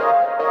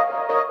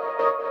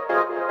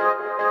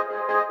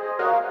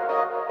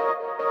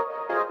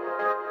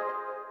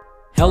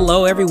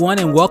Hello, everyone,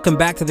 and welcome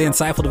back to the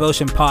Insightful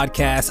Devotion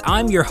Podcast.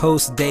 I'm your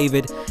host,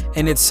 David,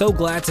 and it's so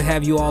glad to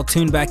have you all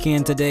tuned back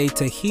in today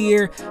to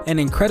hear an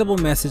incredible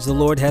message the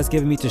Lord has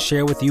given me to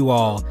share with you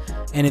all.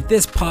 And if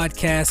this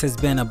podcast has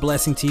been a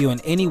blessing to you in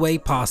any way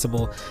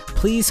possible,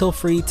 please feel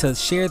free to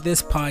share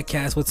this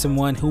podcast with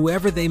someone,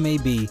 whoever they may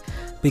be,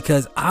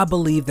 because I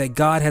believe that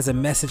God has a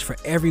message for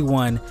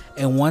everyone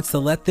and wants to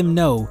let them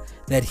know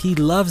that He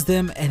loves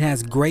them and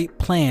has great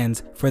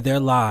plans for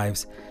their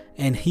lives.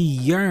 And He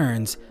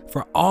yearns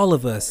for all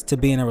of us to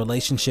be in a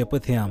relationship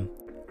with Him.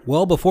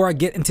 Well, before I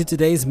get into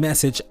today's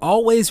message,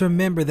 always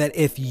remember that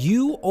if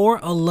you or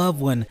a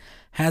loved one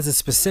has a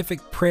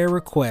specific prayer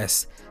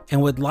request and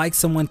would like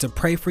someone to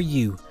pray for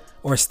you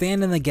or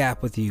stand in the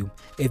gap with you,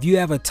 if you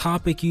have a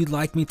topic you'd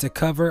like me to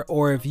cover,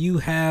 or if you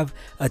have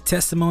a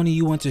testimony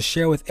you want to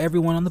share with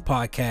everyone on the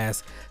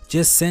podcast,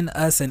 just send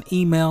us an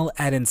email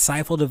at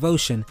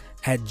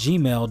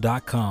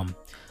insightfuldevotion@gmail.com.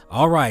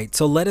 All right,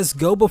 so let us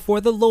go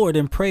before the Lord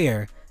in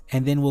prayer,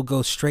 and then we'll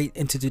go straight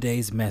into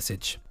today's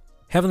message.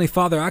 Heavenly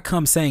Father, I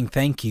come saying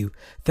thank you.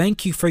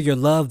 Thank you for your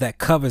love that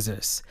covers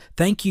us.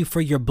 Thank you for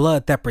your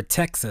blood that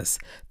protects us.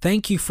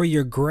 Thank you for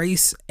your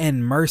grace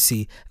and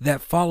mercy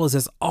that follows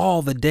us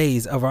all the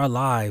days of our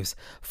lives.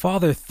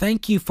 Father,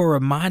 thank you for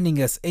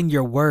reminding us in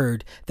your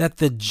word that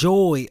the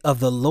joy of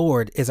the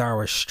Lord is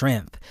our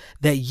strength,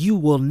 that you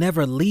will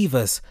never leave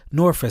us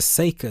nor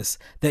forsake us,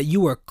 that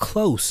you are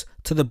close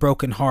to the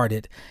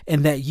brokenhearted,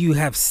 and that you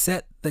have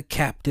set the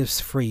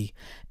captives free.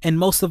 And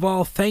most of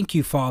all, thank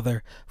you,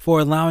 Father, for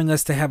allowing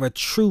us to have a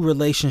true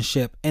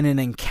relationship and an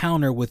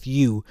encounter with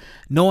you,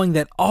 knowing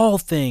that all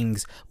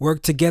things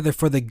work together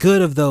for the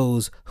good of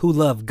those who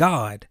love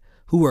God,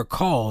 who are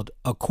called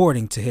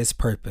according to His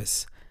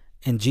purpose.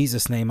 In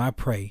Jesus' name I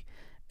pray.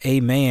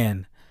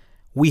 Amen.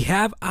 We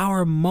have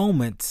our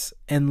moments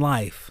in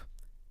life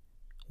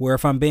where,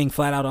 if I'm being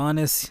flat out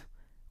honest,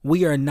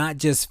 we are not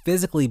just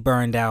physically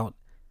burned out,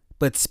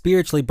 but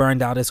spiritually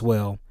burned out as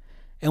well.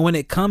 And when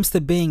it comes to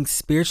being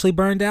spiritually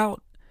burned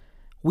out,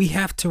 we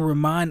have to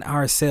remind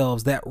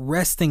ourselves that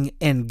resting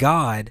in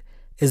God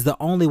is the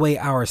only way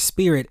our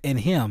spirit in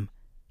Him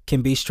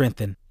can be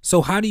strengthened.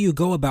 So how do you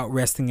go about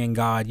resting in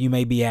God, you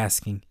may be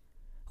asking?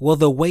 Well,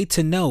 the way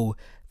to know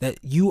that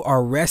you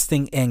are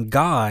resting in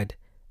God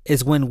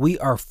is when we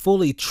are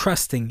fully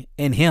trusting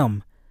in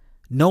Him,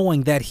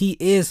 knowing that He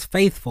is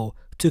faithful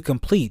to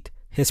complete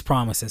His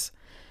promises.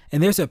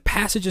 And there's a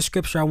passage of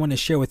scripture I want to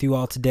share with you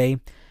all today,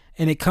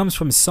 and it comes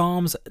from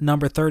Psalms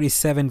number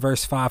 37,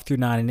 verse 5 through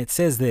 9. And it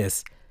says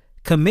this: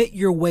 "Commit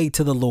your way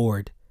to the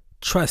Lord,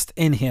 trust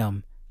in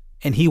Him,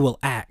 and He will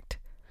act,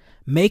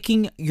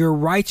 making your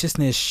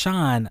righteousness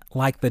shine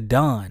like the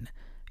dawn,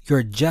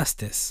 your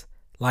justice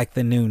like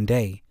the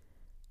noonday.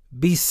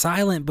 Be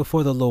silent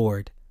before the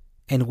Lord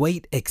and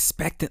wait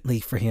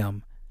expectantly for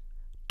Him.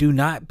 Do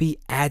not be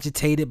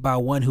agitated by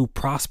one who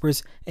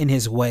prospers in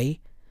his way,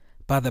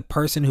 by the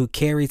person who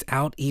carries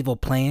out evil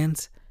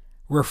plans.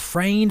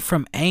 Refrain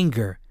from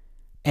anger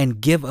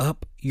and give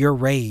up your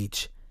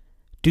rage.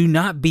 Do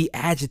not be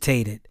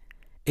agitated.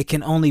 It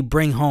can only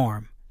bring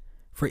harm.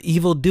 For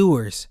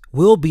evildoers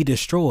will be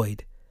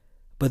destroyed,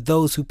 but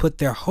those who put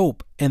their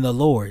hope in the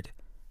Lord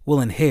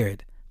will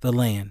inherit the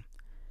land."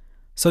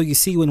 So you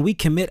see, when we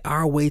commit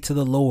our way to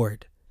the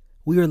Lord,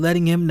 we are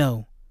letting Him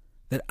know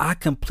that I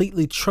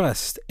completely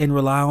trust and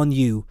rely on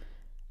you,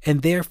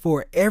 and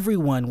therefore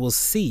everyone will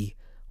see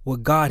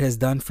what God has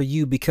done for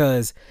you,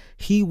 because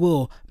He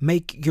will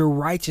make your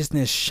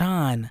righteousness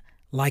shine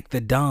like the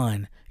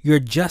dawn, your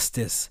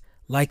justice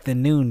like the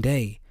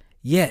noonday.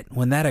 Yet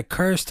when that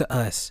occurs to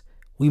us,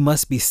 we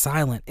must be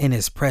silent in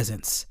His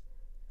presence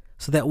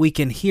so that we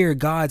can hear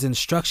God's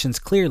instructions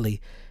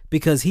clearly,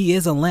 because He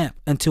is a lamp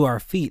unto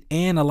our feet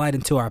and a light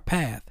unto our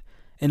path.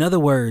 In other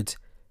words,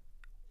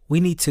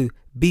 we need to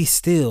be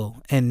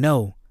still and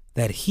know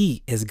that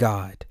He is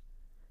God,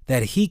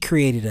 that He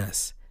created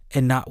us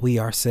and not we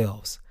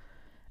ourselves.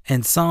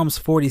 And Psalms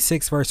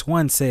 46 verse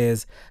 1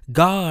 says,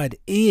 "God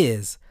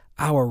is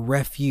our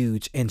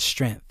refuge and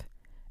strength,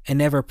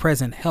 an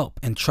ever-present help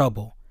in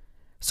trouble."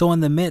 So in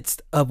the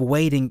midst of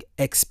waiting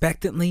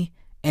expectantly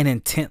and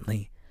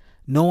intently,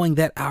 knowing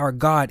that our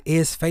God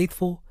is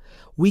faithful,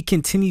 we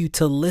continue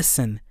to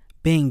listen,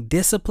 being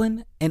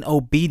disciplined and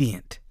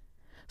obedient,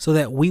 so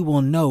that we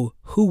will know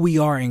who we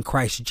are in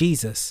Christ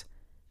Jesus.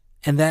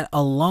 And that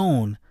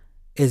alone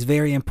is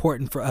very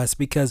important for us,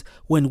 because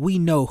when we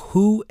know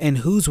who and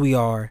whose we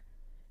are,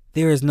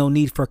 there is no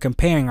need for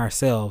comparing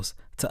ourselves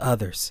to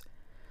others.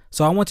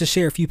 So I want to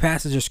share a few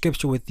passages of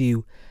scripture with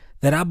you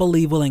that I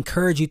believe will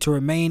encourage you to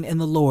remain in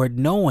the Lord,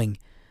 knowing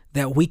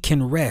that we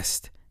can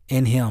rest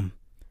in Him.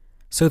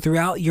 So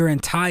throughout your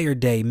entire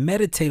day,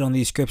 meditate on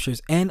these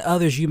scriptures and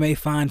others you may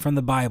find from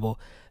the Bible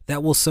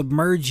that will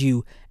submerge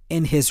you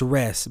in His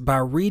rest by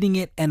reading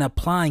it and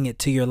applying it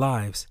to your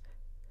lives.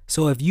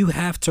 So if you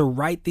have to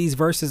write these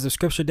verses of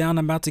scripture down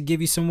I'm about to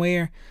give you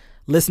somewhere,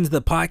 listen to the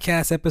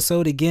podcast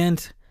episode again,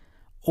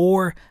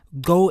 or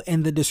go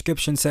in the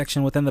description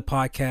section within the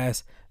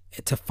podcast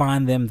to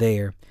find them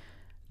there.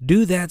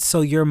 Do that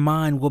so your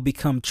mind will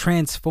become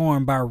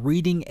transformed by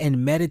reading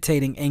and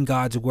meditating in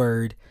God's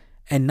word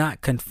and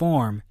not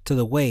conform to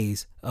the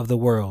ways of the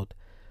world.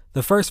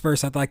 The first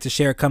verse I'd like to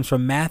share comes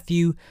from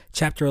Matthew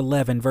chapter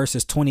 11,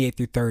 verses 28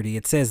 through 30.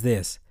 It says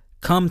this,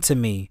 "Come to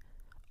me,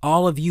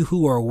 all of you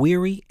who are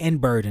weary and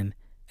burdened,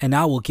 and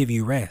I will give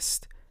you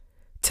rest.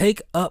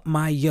 Take up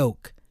my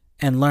yoke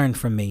and learn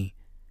from me,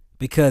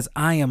 because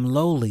I am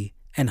lowly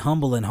and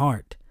humble in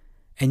heart,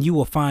 and you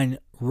will find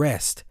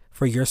rest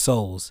for your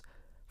souls.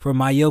 For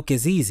my yoke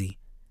is easy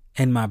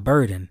and my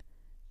burden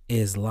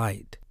is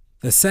light."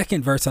 The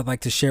second verse I'd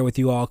like to share with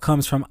you all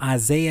comes from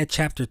Isaiah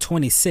chapter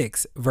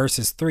 26,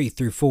 verses 3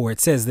 through 4. It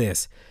says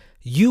this,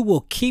 "You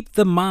will keep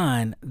the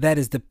mind that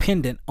is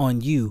dependent on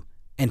you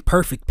in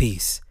perfect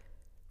peace,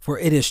 for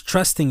it is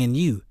trusting in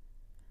you.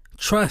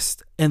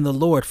 Trust in the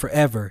Lord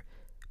forever,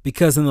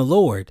 because in the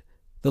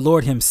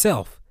Lord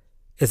himself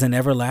is an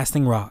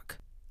everlasting rock."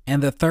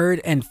 And the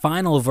third and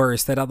final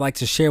verse that I'd like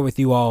to share with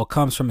you all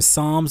comes from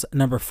Psalms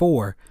number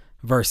 4,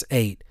 verse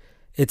 8.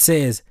 It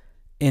says,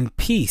 "In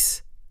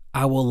peace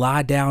I will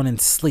lie down and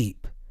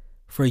sleep,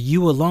 for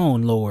you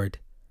alone, Lord,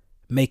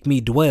 make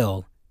me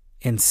dwell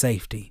in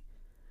safety."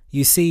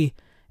 You see,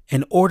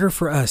 in order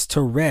for us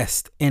to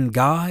rest in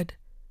God,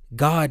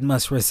 God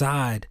must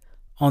reside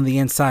on the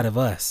inside of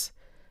us,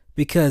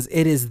 because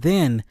it is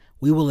then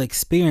we will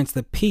experience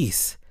the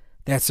peace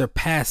that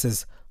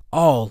surpasses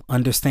all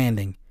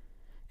understanding.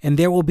 And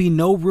there will be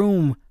no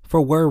room for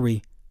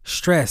worry,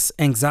 stress,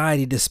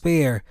 anxiety,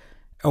 despair,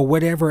 or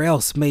whatever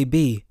else may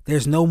be.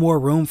 There's no more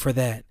room for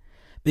that,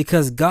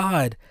 because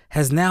God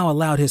has now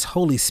allowed his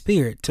Holy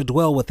Spirit to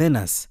dwell within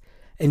us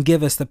and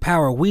give us the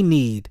power we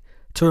need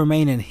to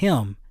remain in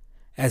him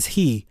as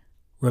he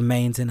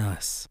remains in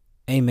us.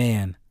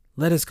 Amen.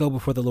 Let us go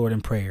before the Lord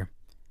in prayer.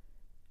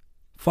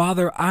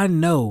 Father, I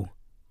know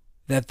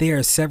that there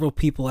are several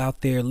people out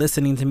there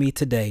listening to me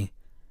today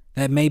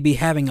that may be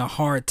having a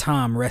hard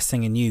time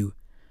resting in you.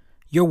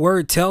 Your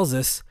word tells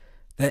us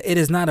that it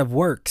is not of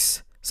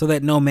works, so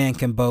that no man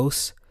can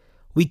boast.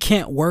 We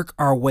can't work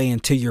our way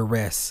into your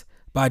rest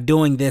by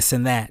doing this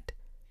and that,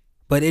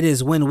 but it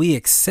is when we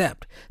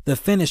accept the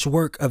finished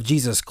work of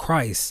Jesus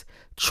Christ,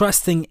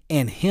 trusting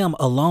in him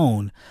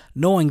alone,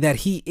 knowing that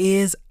he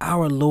is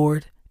our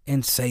Lord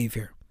and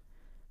Savior.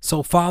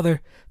 So,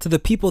 Father, to the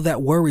people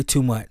that worry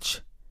too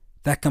much,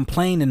 that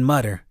complain and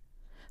mutter,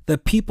 the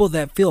people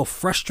that feel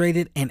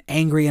frustrated and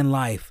angry in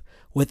life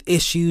with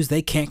issues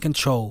they can't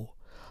control,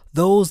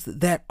 those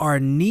that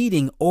are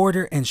needing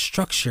order and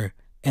structure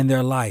in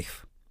their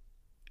life,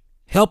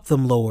 help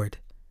them, Lord,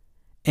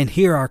 and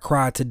hear our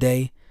cry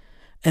today,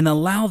 and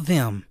allow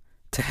them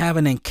to have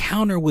an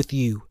encounter with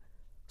you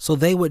so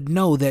they would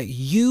know that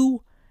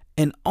you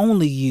and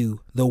only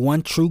you, the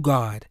one true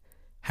God,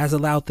 has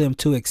allowed them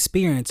to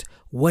experience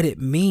what it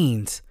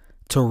means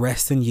to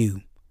rest in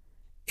you.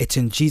 It's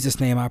in Jesus'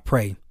 name I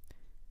pray.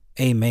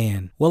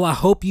 Amen. Well, I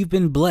hope you've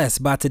been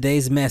blessed by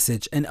today's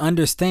message and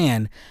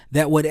understand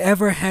that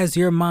whatever has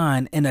your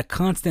mind in a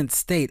constant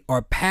state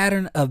or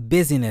pattern of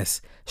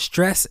busyness,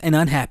 stress, and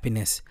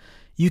unhappiness,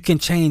 you can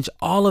change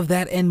all of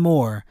that and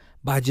more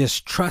by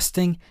just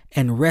trusting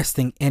and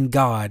resting in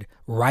God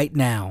right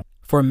now.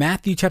 For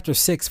Matthew chapter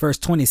 6, verse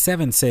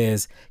 27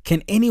 says,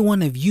 "Can any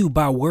one of you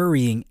by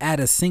worrying add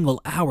a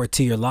single hour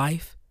to your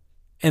life?"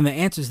 And the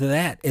answer to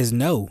that is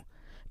no.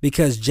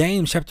 Because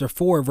James chapter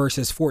 4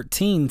 verses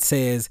 14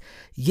 says,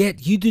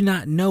 "Yet you do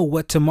not know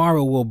what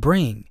tomorrow will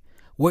bring,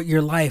 what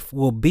your life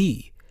will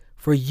be.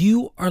 For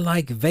you are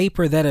like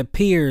vapor that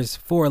appears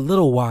for a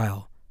little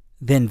while,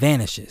 then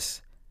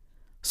vanishes."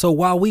 So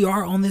while we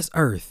are on this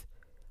earth,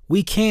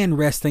 we can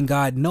rest in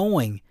God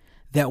knowing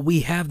that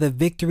we have the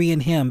victory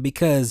in him,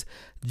 because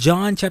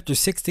John chapter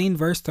 16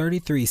 verse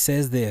 33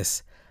 says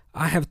this,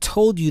 "I have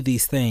told you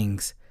these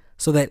things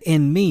so that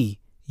in me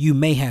you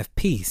may have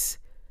peace.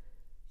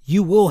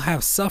 You will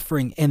have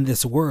suffering in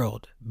this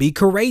world. Be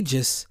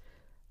courageous.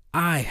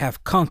 I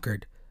have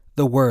conquered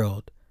the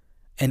world."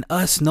 And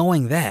us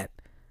knowing that,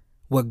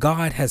 what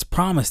God has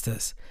promised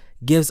us,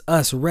 gives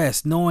us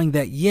rest, knowing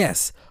that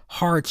yes,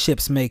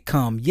 hardships may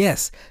come.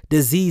 Yes,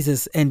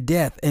 diseases and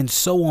death and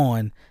so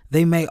on,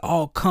 they may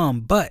all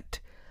come. But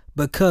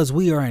because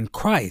we are in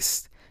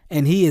Christ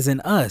and he is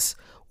in us,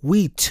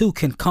 we too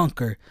can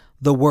conquer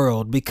the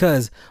world.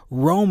 Because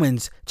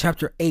Romans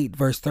chapter 8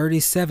 verse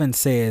 37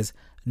 says,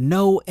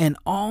 "No, in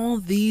all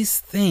these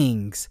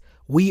things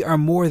we are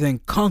more than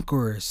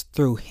conquerors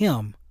through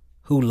him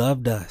who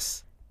loved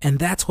us." And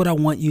that's what I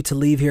want you to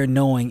leave here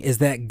knowing, is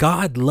that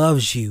God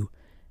loves you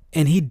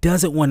and he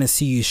doesn't want to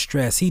see you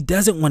stressed. He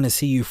doesn't want to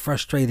see you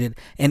frustrated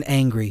and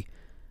angry.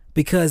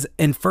 Because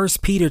in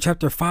 1 Peter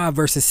chapter 5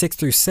 verses 6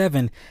 through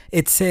 7,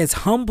 it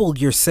says, "Humble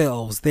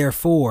yourselves,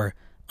 therefore,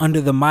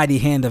 under the mighty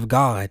hand of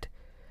God,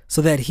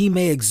 so that he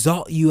may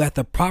exalt you at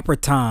the proper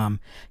time,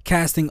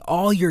 casting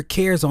all your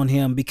cares on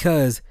him,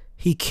 because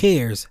he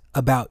cares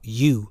about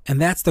you."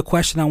 And that's the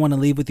question I want to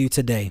leave with you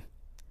today.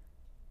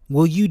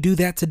 Will you do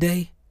that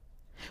today?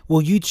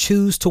 Will you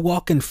choose to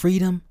walk in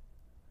freedom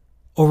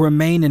or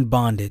remain in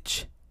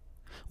bondage?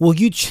 Will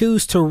you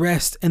choose to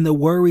rest in the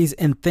worries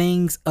and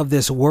things of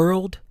this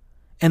world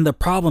and the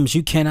problems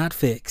you cannot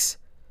fix?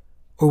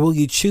 Or will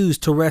you choose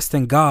to rest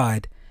in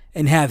God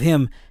and have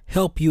Him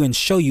help you and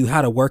show you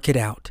how to work it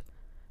out?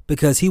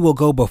 Because He will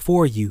go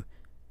before you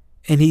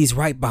and He's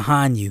right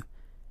behind you.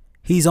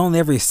 He's on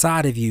every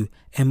side of you,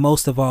 and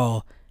most of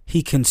all,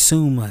 He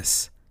consumes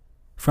us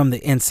from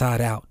the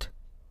inside out.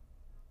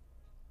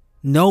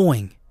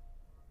 Knowing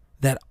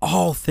that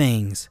all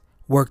things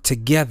work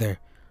together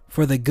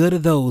for the good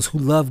of those who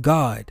love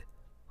God,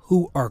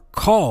 who are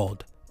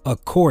called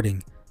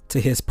according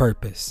to His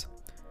purpose.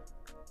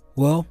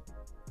 Well,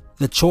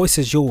 the choice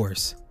is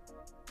yours,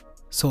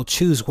 so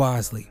choose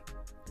wisely.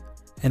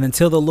 And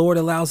until the Lord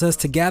allows us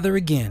to gather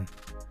again,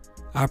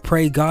 I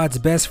pray God's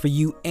best for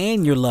you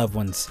and your loved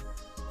ones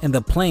and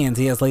the plans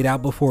He has laid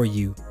out before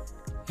you.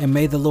 And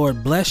may the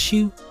Lord bless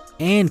you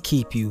and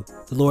keep you.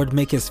 The Lord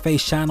make His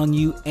face shine on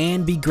you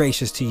and be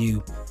gracious to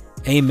you.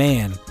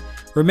 Amen.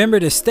 Remember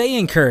to stay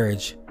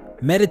encouraged,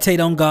 meditate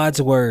on God's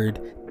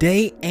word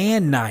day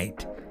and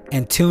night,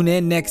 and tune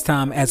in next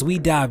time as we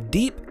dive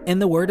deep in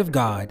the Word of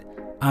God.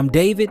 I'm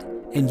David,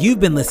 and you've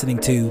been listening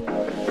to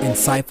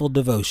Insightful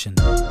Devotion.